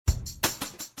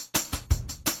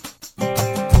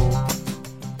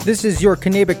This is your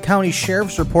Kanabec County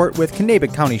Sheriff's Report with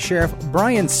Kanabec County Sheriff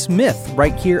Brian Smith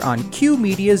right here on Q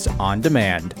Media's On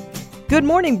Demand. Good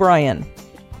morning, Brian.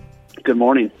 Good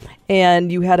morning.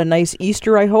 And you had a nice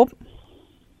Easter, I hope?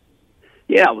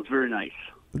 Yeah, it was very nice.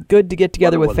 Good to get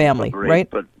together with family, great, right?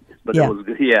 But yeah. It was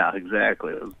good. Yeah,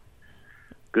 exactly. It was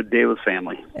a good day with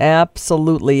family.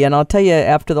 Absolutely. And I'll tell you,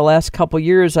 after the last couple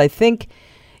years, I think,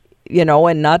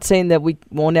 and not saying that we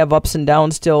won't have ups and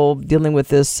downs still dealing with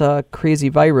this crazy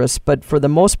virus, but for the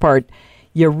most part,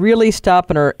 you really stop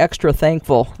and are extra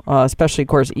thankful, especially, of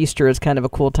course, Easter is kind of a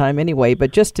cool time anyway,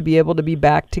 but just to be able to be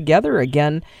back together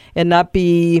again and not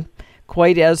be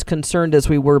quite as concerned as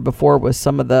we were before with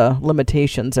some of the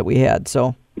limitations that we had.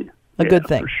 So a good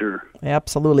thing. For sure.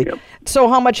 Absolutely. Yep. So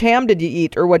how much ham did you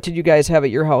eat, or what did you guys have at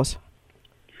your house?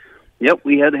 Yep,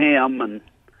 we had ham, and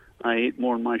I ate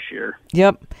more than my share.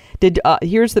 Yep.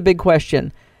 Here's the big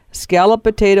question. Scallop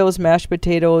potatoes, mashed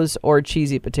potatoes, or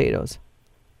cheesy potatoes?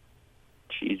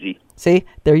 Cheesy. See,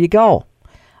 there you go.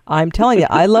 I'm telling you,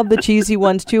 I love the cheesy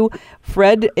ones too.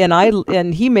 Fred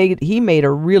and he made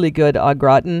a really good au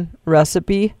gratin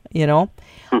recipe,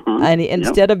 Mm-hmm. And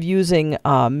instead of using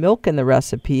milk in the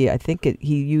recipe, I think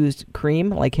he used cream,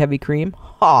 like heavy cream.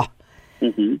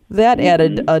 Mm-hmm. That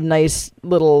added a nice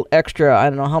little extra, I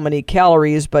don't know how many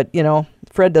calories, but,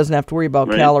 Fred doesn't have to worry about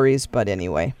calories. But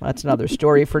anyway, that's another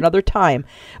story for another time.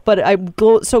 But I'm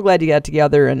so glad you got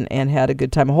together and had a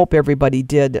good time. I hope everybody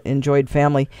did, enjoyed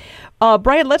family.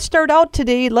 Brian, let's start out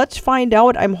today. Let's find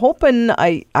out. I'm hoping,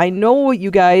 I know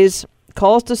you guys,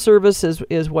 calls to service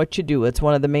is what you do. It's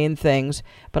one of the main things.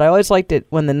 But I always liked it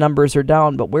when the numbers are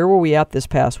down. But where were we at this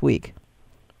past week?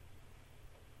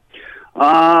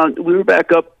 We were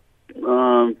back up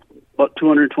about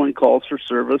 220 calls for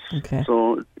service,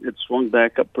 so it swung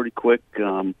back up pretty quick.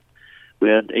 We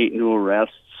had 8 new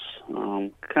arrests,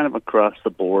 kind of across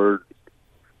the board.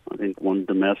 I think 1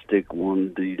 domestic,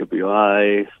 1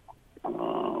 DWI,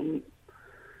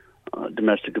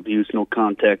 domestic abuse, no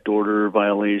contact order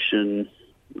violation,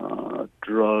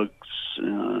 drugs,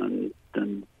 and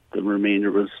then the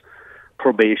remainder was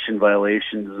probation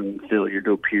violations and failure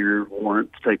to appear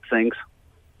warrants type things.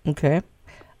 Okay.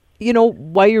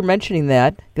 Why you're mentioning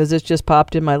that, because it's just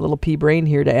popped in my little pea brain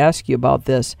here to ask you about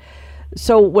this.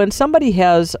 So when somebody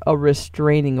has a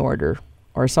restraining order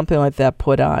or something like that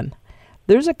put on,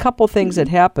 there's a couple things that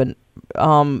happen.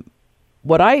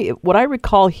 What I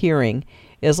recall hearing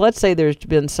is, let's say there's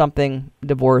been something,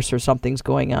 divorce or something's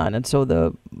going on, and so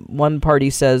the one party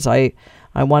says, I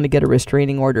want to get a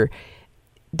restraining order.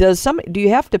 Do you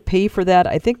have to pay for that?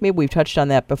 I think maybe we've touched on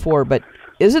that before, but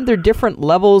isn't there different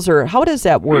levels, or how does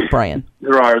that work, Brian?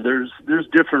 There are. There's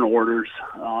different orders.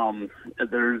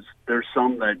 There's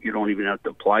some that you don't even have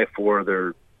to apply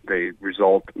for. They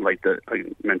result, like I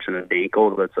mentioned, a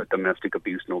DANCO. That's a domestic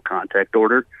abuse no contact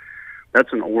order.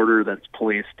 That's an order that's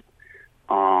placed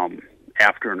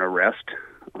after an arrest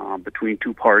between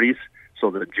 2 parties. So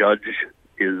the judge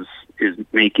is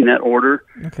making that order,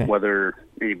 whether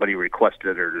anybody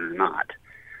requested it or not.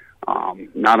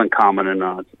 Not uncommon in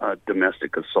a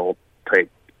domestic assault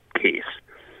type case.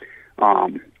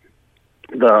 You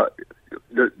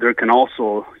can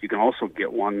also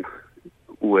get one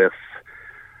without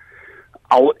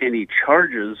any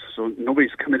charges, so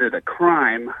nobody's committed a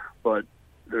crime, but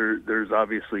there's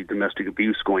obviously domestic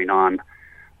abuse going on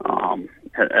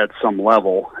at some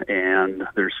level, and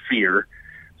there's fear.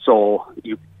 So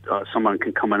someone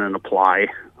can come in and apply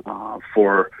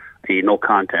for a no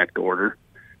contact order.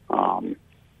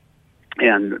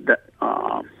 And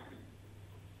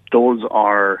those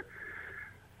are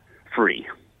free,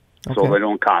 so they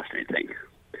don't cost anything.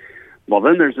 Well,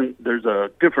 then there's a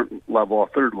different level, a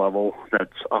third level,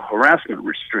 that's a harassment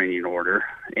restraining order,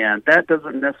 and that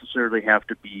doesn't necessarily have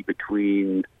to be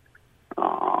between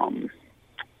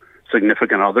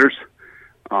significant others.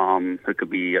 It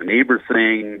could be a neighbor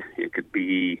thing. It could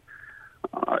be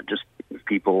just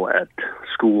people at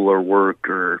school or work,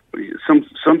 or some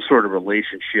sort of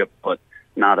relationship, but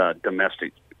not a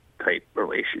domestic type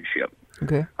relationship.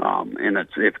 Okay. And if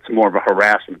it's more of a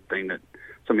harassment thing, that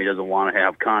somebody doesn't want to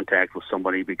have contact with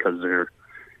somebody because they're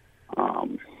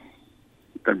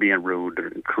being rude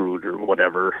or crude or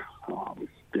whatever.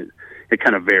 It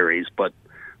kind of varies, but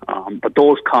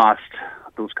those cost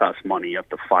money. You have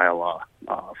to file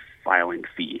a filing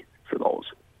fee for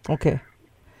those. Okay.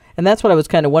 And that's what I was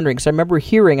kind of wondering, because I remember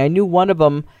hearing, I knew one of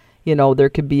them, there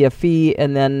could be a fee,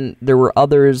 and then there were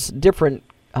others, different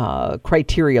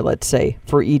criteria, let's say,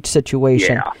 for each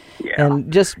situation. Yeah.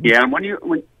 And just and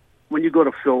when you go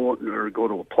to fill or go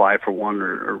to apply for one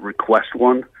or request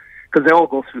one, because they all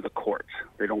go through the courts.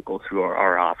 They don't go through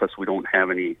our office. We don't have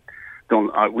any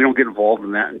we don't get involved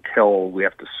in that until we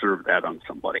have to serve that on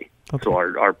somebody. Okay. So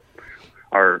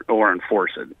or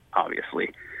enforce it,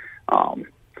 obviously.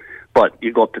 But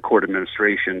you go up to court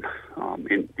administration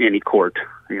in any court.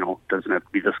 Doesn't have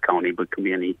to be this county, but can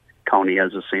be any county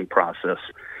has the same process.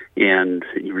 And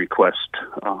you request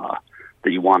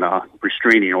that you want a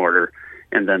restraining order,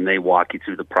 and then they walk you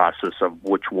through the process of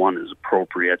which one is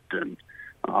appropriate and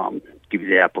give you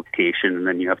the application, and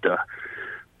then you have to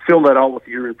fill that out with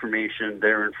your information,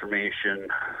 their information,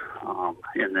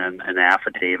 and then an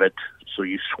affidavit. So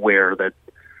you swear that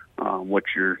what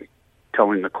you're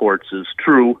telling the courts is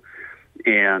true,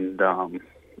 and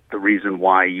the reason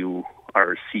why you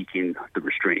are seeking the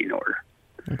restraining order.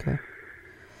 Okay.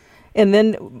 And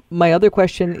then my other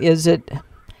question is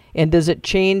does it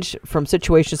change from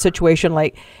situation to situation?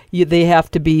 Like they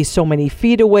have to be so many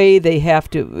feet away.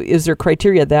 Is there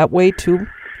criteria that way too?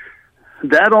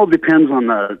 That all depends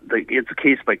on it's a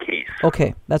case by case.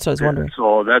 Okay, that's what I was wondering.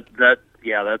 So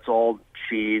that's all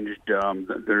changed.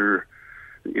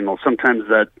 Sometimes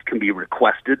that can be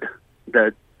requested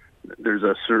that there's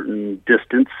a certain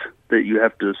distance that you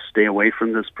have to stay away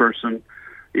from this person,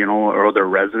 or their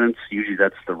residence. Usually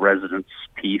that's the residence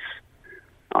piece.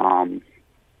 Those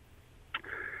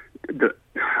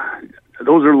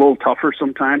are a little tougher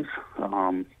sometimes,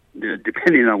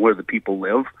 depending on where the people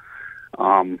live.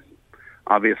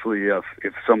 Obviously, if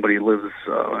somebody lives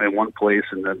in one place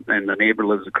and the neighbor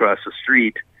lives across the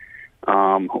street,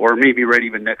 or maybe right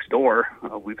even next door,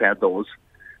 we've had those.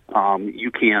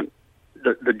 You can't.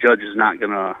 The judge is not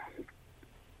going to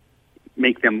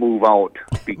make them move out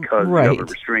because right. you have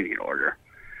a restraining order.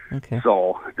 Okay.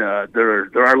 So there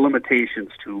are limitations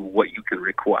to what you can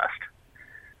request.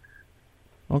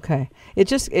 Okay.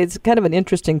 It's kind of an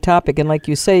interesting topic, and like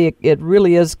you say, it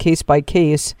really is case by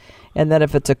case, and that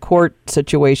if it's a court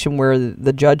situation where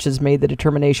the judge has made the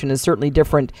determination is certainly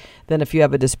different than if you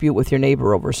have a dispute with your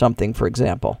neighbor over something, for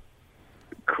example.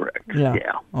 Correct. Yeah.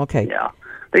 Okay. Yeah.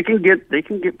 They can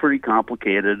get pretty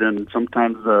complicated, and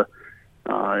sometimes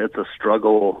it's a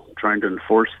struggle trying to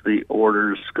enforce the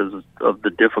orders because of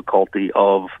the difficulty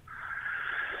of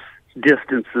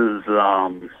distances,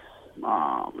 and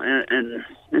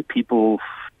people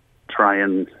try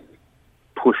and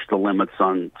push the limits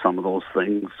on some of those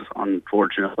things,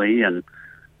 unfortunately, and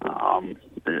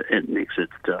it makes it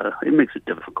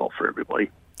difficult for everybody.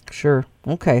 Sure.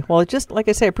 Okay. Well, just like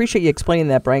I say, I appreciate you explaining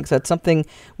that, Brian, because that's something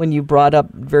when you brought up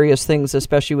various things,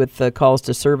 especially with the calls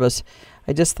to service,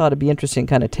 I just thought it'd be interesting to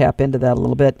kind of tap into that a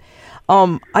little bit.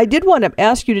 I did want to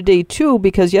ask you today, too,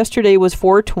 because yesterday was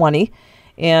 4/20,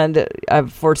 and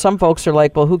for some folks are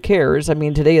like, well, who cares? I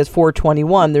mean, today is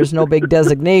 4/21. There's no big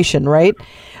designation, right?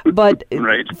 But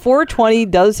right. 4/20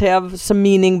 does have some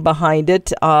meaning behind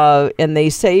it, and they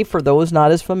say, for those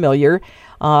not as familiar,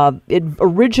 it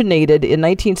originated in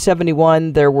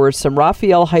 1971. There were some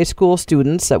Raphael High School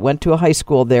students that went to a high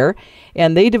school there,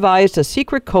 and they devised a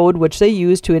secret code which they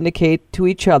used to indicate to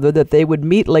each other that they would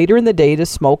meet later in the day to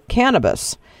smoke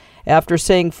cannabis. After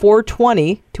saying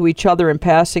 4/20 to each other in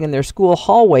passing in their school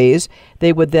hallways,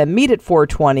 they would then meet at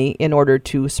 4/20 in order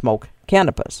to smoke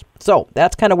cannabis. So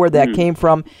that's kind of where that came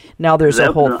from. Now there's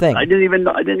a whole thing. I didn't even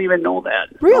know that.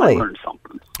 Really? I learned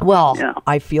something. Well, yeah.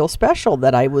 I feel special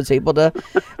that I was able to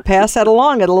pass that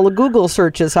along. At a little Google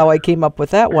search is how I came up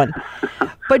with that one.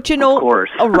 But,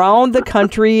 around the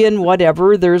country and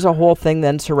whatever, there's a whole thing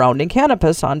then surrounding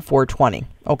cannabis on 4/20.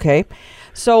 Okay?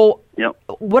 So yep.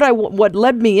 What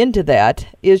led me into that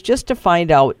is just to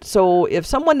find out. So if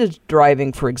someone is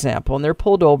driving, for example, and they're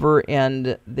pulled over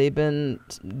and maybe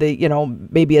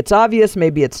it's obvious,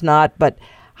 maybe it's not, but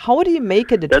how do you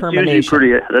make a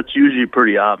determination? That's usually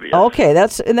pretty obvious. Okay,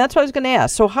 that's what I was going to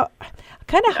ask. So how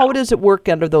does it work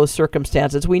under those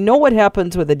circumstances? We know what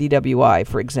happens with a DWI,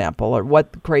 for example, or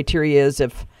what the criteria is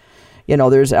if,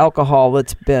 there's alcohol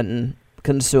that's been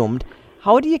consumed.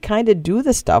 How do you kind of do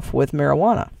the stuff with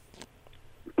marijuana?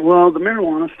 Well, the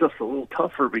marijuana stuff's a little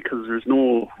tougher because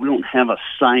we don't have a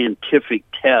scientific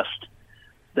test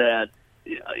that,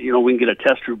 we can get a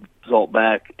test result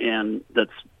back and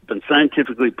that's been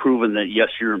scientifically proven that, yes,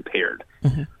 you're impaired.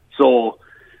 Mm-hmm. So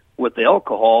with the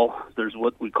alcohol, there's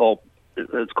what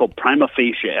it's called prima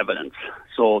facie evidence.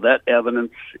 So that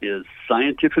evidence is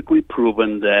scientifically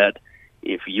proven that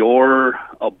if you're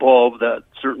above that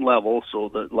certain level, so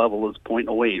the level is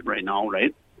 0.08 right now,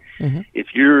 right? Mm-hmm.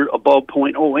 If you're above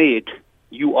 0.08,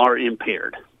 you are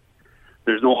impaired.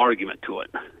 There's no argument to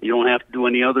it. You don't have to do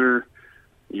any other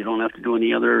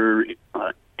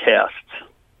tests.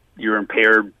 You're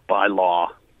impaired by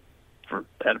law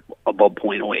at above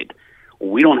 0.08.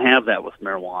 We don't have that with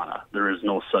marijuana. There is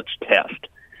no such test.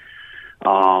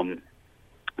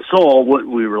 So what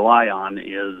we rely on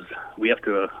is we have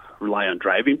to rely on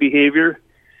driving behavior,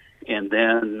 and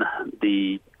then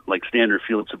the standard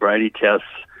field sobriety tests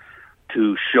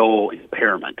to show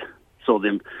impairment. So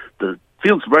the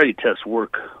field sobriety tests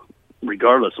work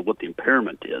regardless of what the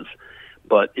impairment is.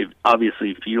 But if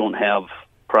you don't have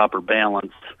proper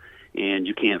balance and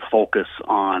you can't focus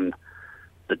on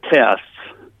the tests,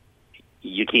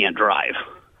 you can't drive.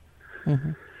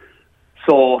 Mm-hmm.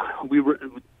 So we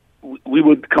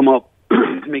would come up,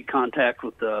 make contact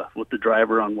with the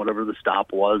driver on whatever the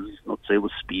stop was. Let's say it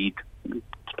was speed.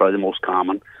 It's probably the most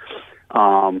common.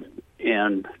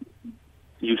 And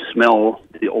you smell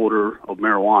the odor of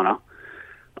marijuana,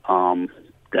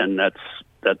 then that's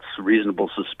reasonable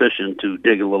suspicion to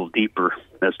dig a little deeper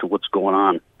as to what's going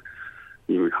on.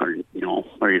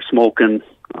 Are you smoking?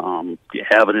 Do you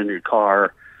have it in your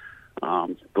car?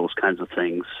 Those kinds of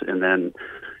things, and then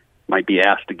might be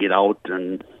asked to get out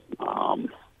and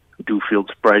do field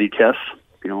sobriety tests.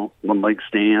 One leg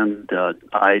stand,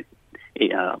 eye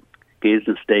gaze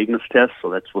nystagmus test. So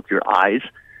that's with your eyes,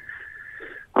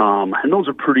 and those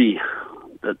are pretty.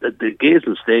 The gaze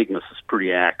nystagmus is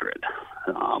pretty accurate.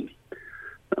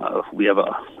 We have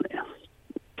a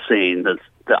saying that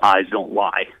the eyes don't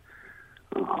lie,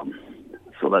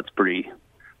 so that's pretty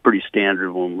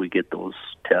standard when we get those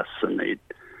tests, and they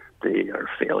are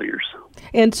failures.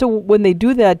 And so when they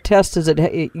do that test, is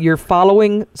it you're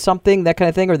following something, that kind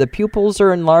of thing, or the pupils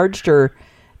are enlarged, or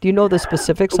do you know the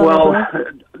specifics on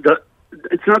that?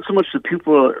 It's not so much the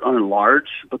pupil are enlarged,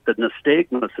 but the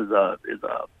nystagmus is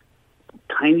a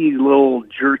tiny little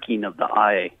jerking of the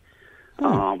eye,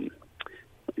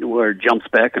 where it jumps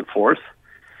back and forth.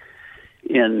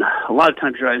 And a lot of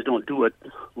times your eyes don't do it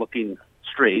looking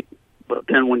straight, but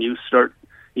then when you start,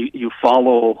 you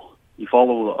follow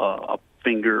a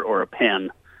finger or a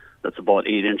pen that's about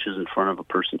 8 inches in front of a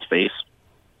person's face,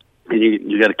 and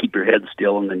you got to keep your head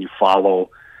still, and then you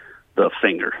follow the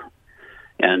finger,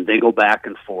 and they go back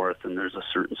and forth, and there's a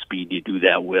certain speed you do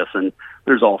that with, and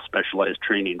there's all specialized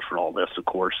training for all this, of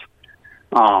course.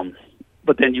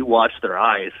 But then you watch their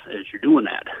eyes as you're doing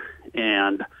that,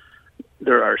 and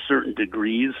there are certain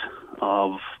degrees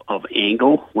of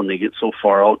angle when they get so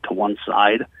far out to one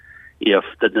side. If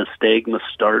the nystagmus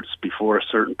starts before a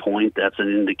certain point, that's an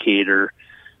indicator.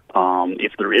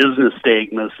 If there is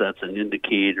nystagmus, that's an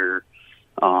indicator.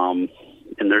 And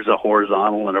there's a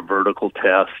horizontal and a vertical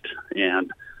test,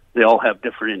 and they all have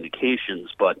different indications.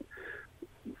 But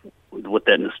what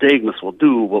that nystagmus will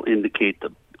do will indicate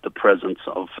the presence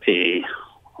of a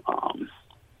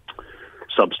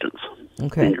substance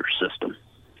in your system.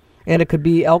 And it could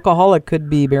be alcohol, it could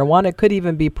be marijuana, it could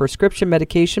even be prescription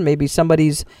medication. Maybe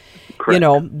somebody's,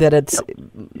 Correct. That it's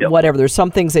whatever. There's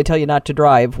some things they tell you not to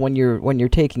drive when you're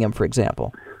taking them, for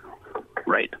example.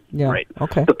 Right. Yeah. Right.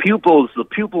 Okay. The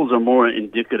pupils are more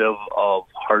indicative of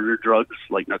harder drugs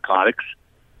like narcotics.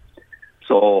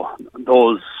 So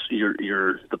those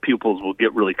the pupils will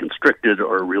get really constricted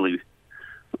or really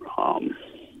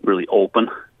open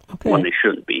when they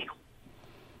shouldn't be.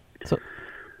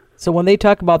 So when they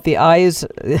talk about the eyes,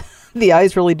 the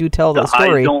eyes really do tell the story.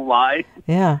 The eyes don't lie.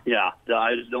 Yeah. Yeah, the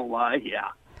eyes don't lie. Yeah.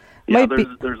 Yeah,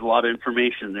 there's a lot of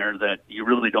information there that you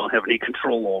really don't have any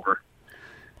control over.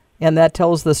 And that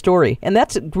tells the story. And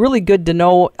that's really good to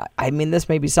know. I mean, this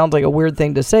maybe sounds like a weird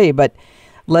thing to say, but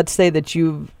let's say that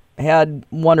you've had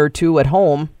one or two at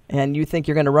home and you think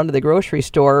you're going to run to the grocery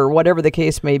store or whatever the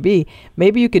case may be.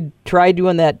 Maybe you could try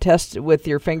doing that test with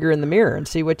your finger in the mirror and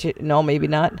see what no, maybe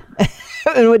not.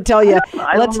 It would tell you,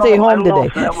 let's stay home today. I don't know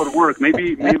if that would work.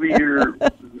 Maybe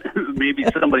maybe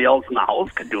somebody else in the house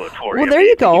could do it for you. Well, there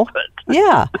you go.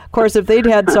 Yeah. Of course, if they'd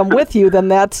had some with you, then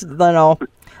that's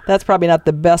probably not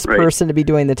the best person to be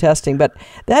doing the testing. But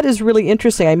that is really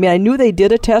interesting. I mean, I knew they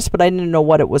did a test, but I didn't know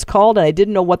what it was called, and I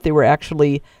didn't know what they were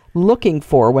actually looking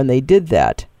for when they did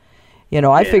that.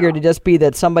 I figured it'd just be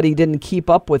that somebody didn't keep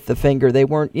up with the finger. They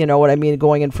weren't,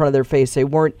 going in front of their face. They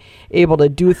weren't able to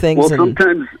do things. Well,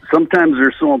 sometimes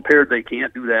they're so impaired they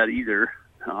can't do that either.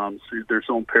 So they're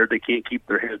so impaired they can't keep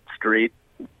their head straight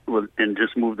and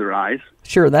just move their eyes.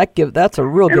 Sure, that's a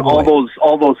real good all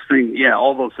those things. Yeah,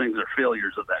 all those things are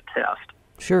failures of that test.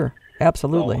 Sure,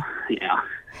 absolutely. So,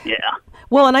 yeah.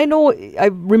 Well, and I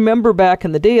remember back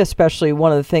in the day, especially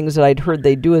one of the things that I'd heard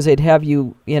they'd do is they'd have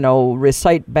you,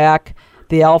 recite back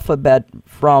the alphabet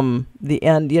from the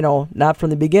end, not from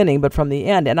the beginning, but from the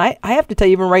end. And I have to tell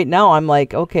you, even right now, I'm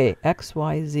like, okay, X,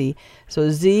 Y, Z. So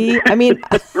Z, I mean,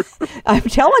 I'm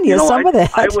telling you, some of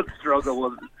that. I would struggle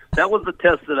with that. Was the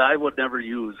test that I would never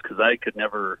use because I could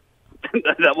never.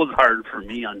 That was hard for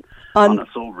me on a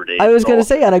sober day. I was going to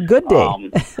say on a good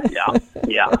day.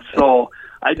 Yeah. So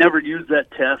I never used that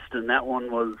test, and that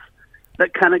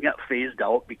kind of got phased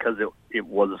out because it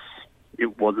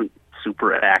wasn't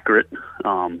super accurate.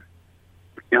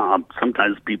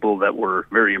 Sometimes people that were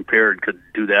very impaired could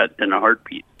do that in a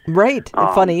heartbeat. Right.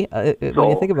 Funny when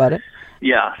you think about it.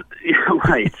 Yeah,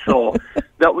 right. So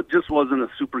that just wasn't a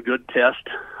super good test.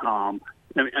 I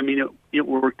mean, it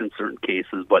worked in certain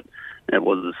cases, but it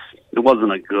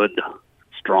wasn't a good,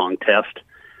 strong test.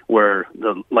 Where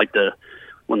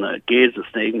when the gaze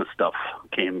nystagmus stuff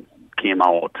came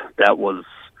out,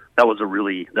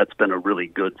 that's been a really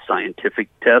good scientific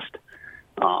test,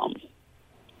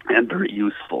 and very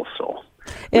useful. So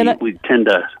we tend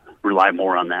to rely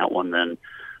more on that one than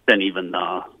even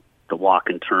the walk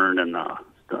and turn and the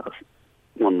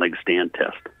one leg stand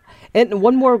test. And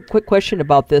one more quick question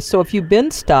about this. So if you've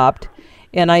been stopped,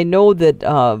 and I know that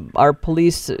our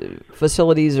police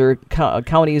facilities or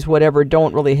counties, whatever,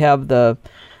 don't really have the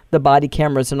body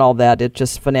cameras and all that. It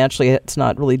just financially, it's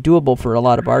not really doable for a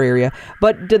lot of our area.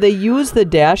 But do they use the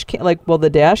dash cam? Like, will the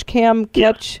dash cam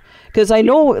catch? Because I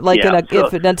know,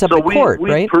 if it ends up in court,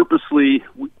 right?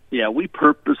 We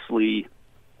purposely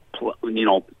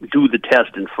do the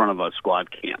test in front of a squad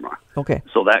camera. Okay.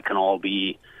 So that can all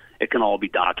be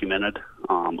documented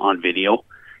on video.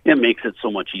 It makes it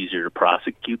so much easier to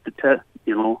prosecute the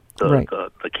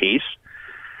case,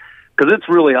 because it's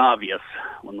really obvious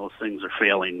when those things are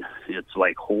failing. It's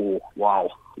like, oh wow,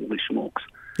 holy smokes!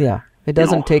 Yeah, it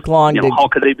doesn't take long. How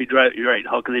could they be driving? You're right.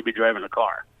 How can they be driving a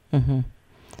car? Mm-hmm.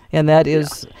 And that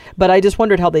is, but I just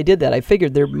wondered how they did that. I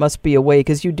figured there must be a way,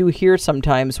 because you do hear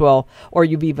sometimes, or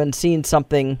you've even seen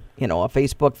something, a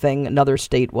Facebook thing, another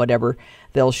state, whatever,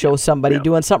 they'll show somebody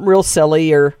doing something real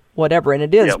silly or whatever, and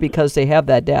it is because they have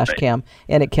that dash cam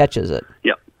and it catches it.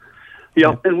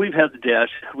 Yeah, and we've had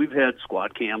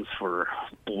squad cams for,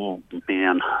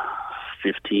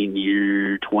 15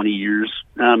 years, 20 years,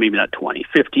 maybe not 20,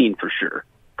 15 for sure.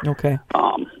 Okay.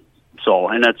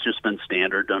 And that's just been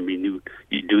standard. I mean,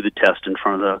 you do the test in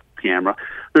front of the camera.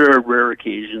 There are rare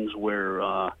occasions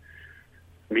where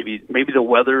maybe the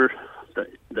weather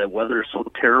is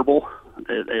so terrible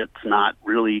that it's not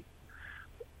really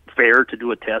fair to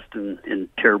do a test in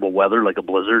terrible weather, like a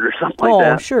blizzard or something like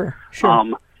that. Oh, sure.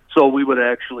 So we would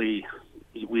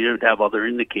have other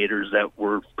indicators that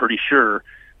we're pretty sure,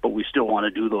 but we still want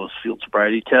to do those field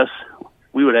sobriety tests.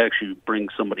 We would actually bring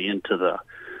somebody into the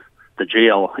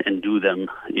jail and do them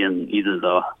in either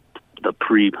the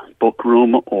pre-book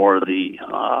room or the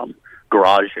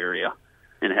garage area,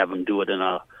 and have them do it in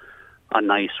a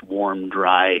nice, warm,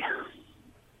 dry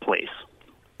place.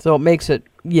 So it makes it,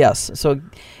 so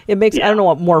it makes, I don't know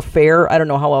what, more fair. I don't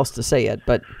know how else to say it,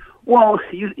 but. Well,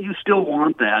 you still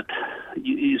want that.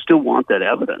 You still want that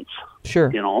evidence.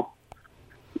 Sure.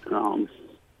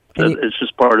 It's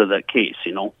just part of that case,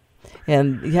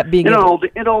 And being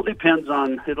it all depends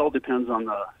on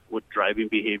what driving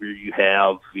behavior you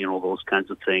have, those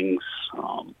kinds of things.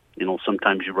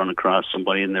 Sometimes you run across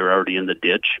somebody and they're already in the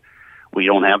ditch. We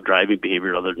don't have driving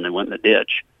behavior other than they went in the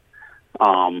ditch.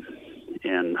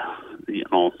 And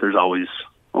there's always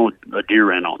a deer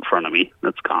ran out in front of me.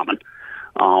 That's common.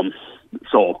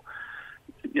 So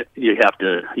you have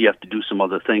to do some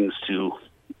other things to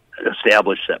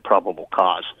establish that probable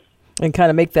cause. And kind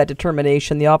of make that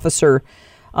determination. The officer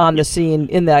on the scene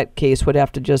in that case would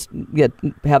have to just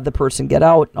have the person get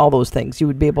out, all those things. You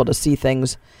would be able to see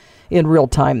things in real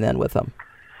time then with them.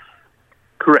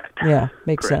 Correct. Yeah,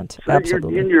 makes sense. So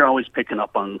absolutely. You're always picking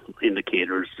up on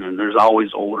indicators, and there's always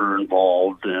odor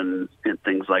involved and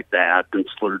things like that, and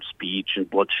slurred speech and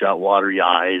bloodshot, watery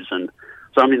eyes. And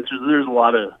so, there's a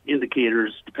lot of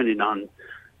indicators depending on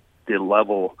the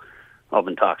level of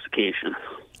intoxication.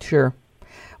 Sure.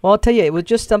 Well, I'll tell you, it was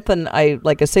just something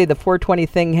like I say, the 420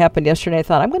 thing happened yesterday. I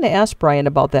thought I'm going to ask Brian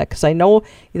about that, because I know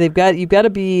you've got to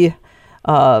be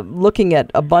looking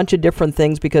at a bunch of different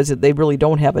things, because they really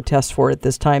don't have a test for it at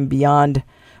this time beyond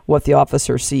what the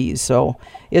officer sees. So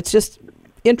it's just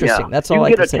interesting. That's all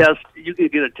I can say. You can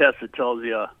get a test that tells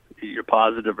you you're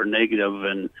positive or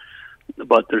negative,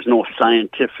 but there's no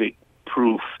scientific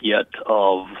proof yet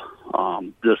of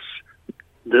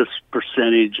this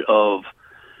percentage of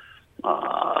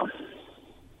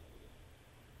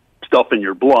stuff in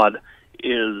your blood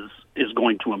is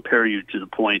going to impair you to the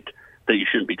point that you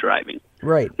shouldn't be driving.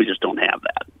 Right. We just don't have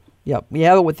that. Yep. We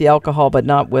have it with the alcohol, but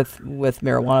not with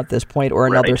marijuana at this point, or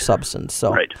another substance.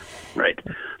 So. Right.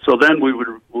 So then we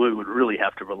would really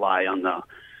have to rely on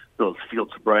those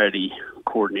field sobriety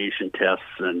coordination tests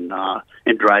and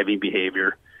driving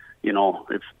behavior,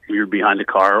 if you're behind the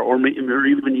car, or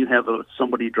even you have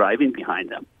somebody driving behind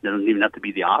them. It doesn't even have to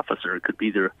be the officer. It could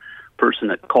be the person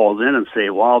that calls in and say,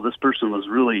 wow, this person was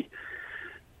really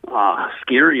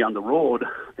scary on the road.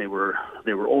 They were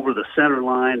over the center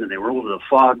line, and they were over the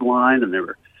fog line, and they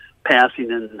were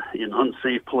passing in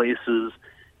unsafe places.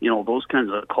 Those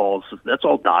kinds of calls, that's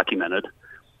all documented.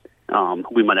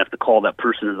 We might have to call that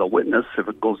person as a witness if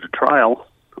it goes to trial,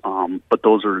 but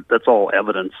that's all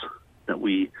evidence that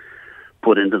we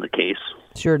put into the case.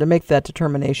 Sure, to make that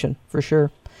determination, for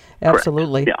sure.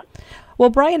 Absolutely. Correct. Yeah. Well,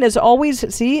 Brian, as always,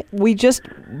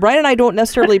 Brian and I don't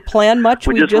necessarily plan much.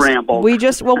 we just ramble.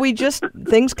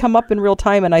 Things come up in real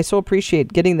time, and I so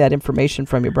appreciate getting that information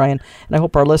from you, Brian. And I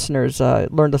hope our listeners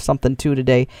learned something too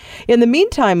today. In the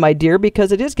meantime, my dear,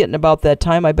 because it is getting about that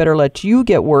time, I better let you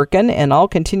get working, and I'll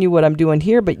continue what I'm doing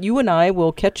here. But you and I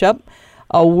will catch up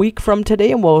a week from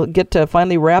today, and we'll get to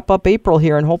finally wrap up April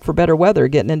here and hope for better weather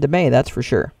getting into May, that's for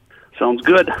sure. Sounds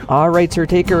good. All right, sir,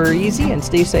 take her easy and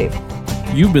stay safe.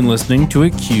 You've been listening to a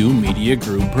Q Media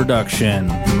Group production.